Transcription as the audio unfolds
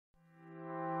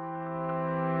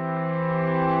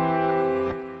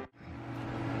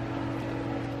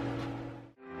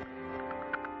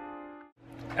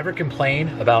Ever complain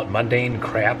about mundane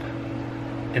crap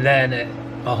and then,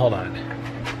 oh, hold on.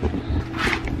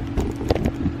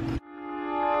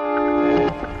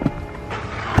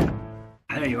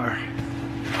 There you are.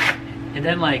 And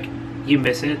then like you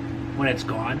miss it when it's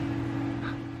gone.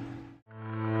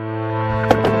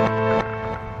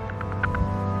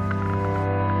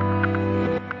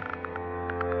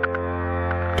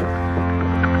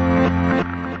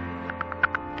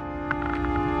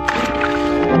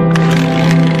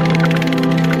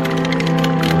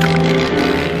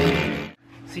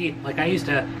 See, like I used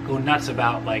to go nuts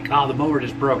about like, oh, the mower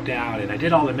just broke down and I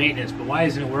did all the maintenance, but why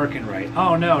isn't it working right?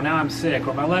 Oh no, now I'm sick,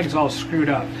 or my leg's all screwed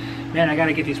up. Man, I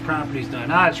gotta get these properties done.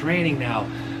 Ah, it's raining now.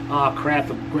 Oh crap,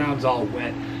 the ground's all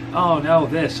wet. Oh no,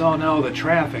 this, oh no, the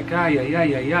traffic. Ay, ay,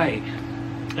 ay, ay, ay.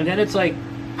 And then it's like,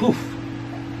 poof,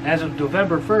 as of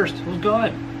November 1st, it was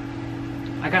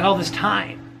gone. I got all this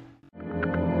time.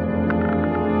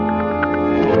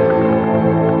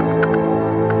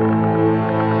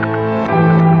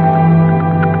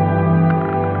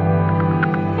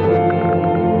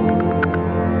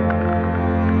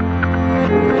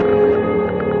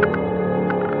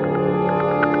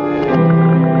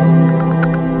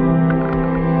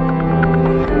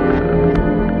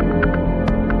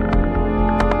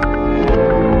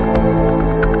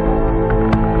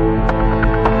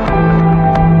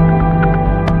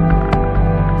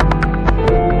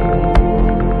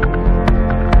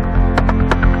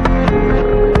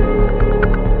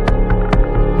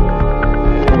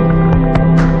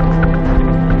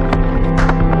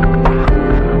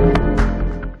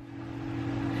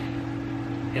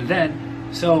 And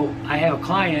then, so I have a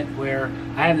client where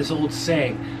I have this old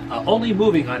saying, only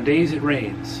moving on days it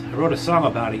rains. I wrote a song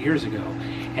about it years ago.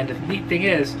 And the neat thing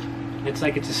is, it's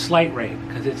like it's a slight rain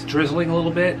because it's drizzling a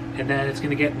little bit and then it's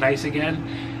going to get nice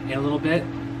again in a little bit.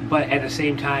 But at the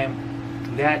same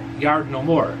time, that yard no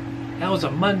more. That was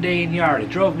a mundane yard. It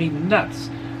drove me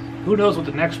nuts. Who knows what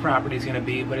the next property is going to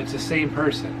be, but it's the same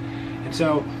person. And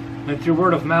so, and through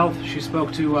word of mouth, she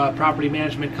spoke to a property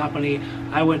management company.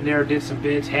 I went there, did some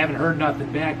bids, haven't heard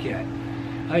nothing back yet.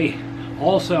 Hey,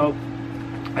 also,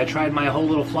 I tried my whole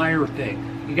little flyer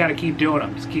thing. You got to keep doing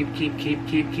them. Just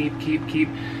keep.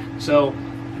 So,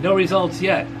 no results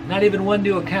yet. Not even one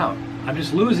new account. I'm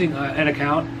just losing an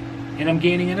account, and I'm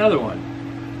gaining another one.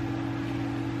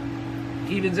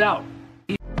 Evens out.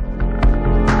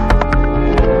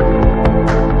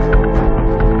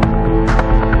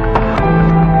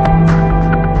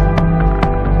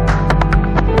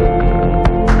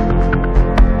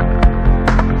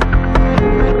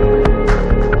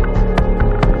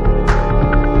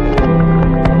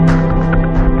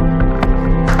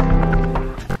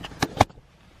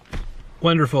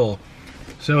 Wonderful.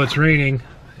 So it's raining,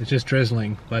 it's just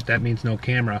drizzling, but that means no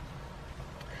camera.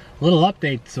 A little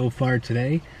update so far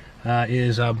today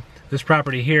is this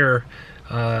property here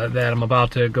that I'm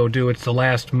about to go do. It's the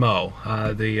last mow.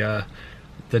 The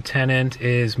tenant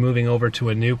is moving over to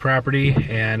a new property,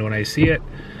 and when I see it,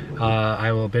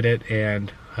 I will bid it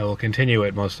and I will continue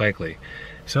it most likely.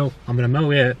 So I'm gonna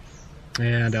mow it,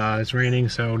 and it's raining,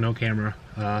 so no camera.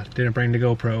 Didn't bring the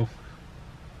GoPro.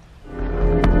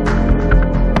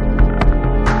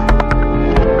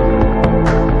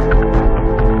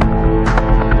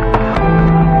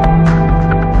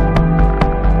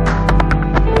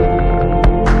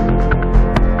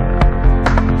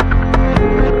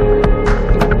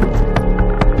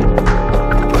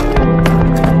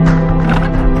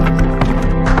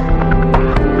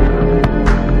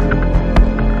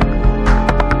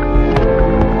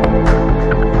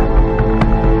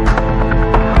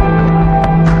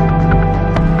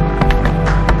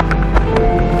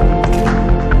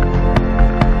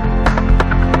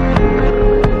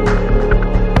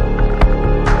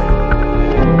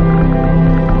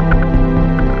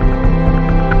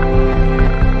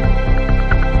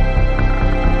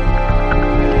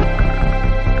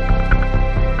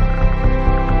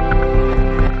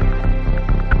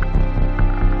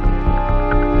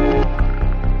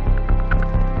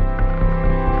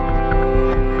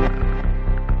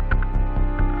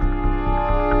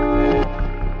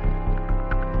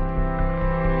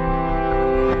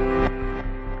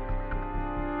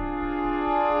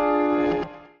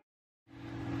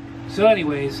 So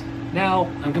anyways, now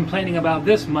I'm complaining about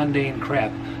this mundane crap,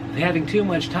 having too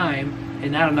much time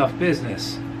and not enough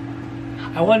business.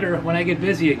 I wonder when I get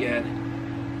busy again,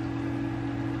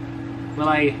 will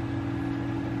I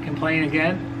complain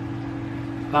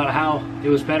again about how it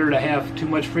was better to have too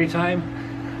much free time?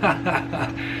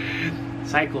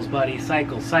 Cycles, buddy,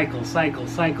 cycle, cycle, cycle,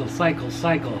 cycle, cycle,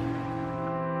 cycle.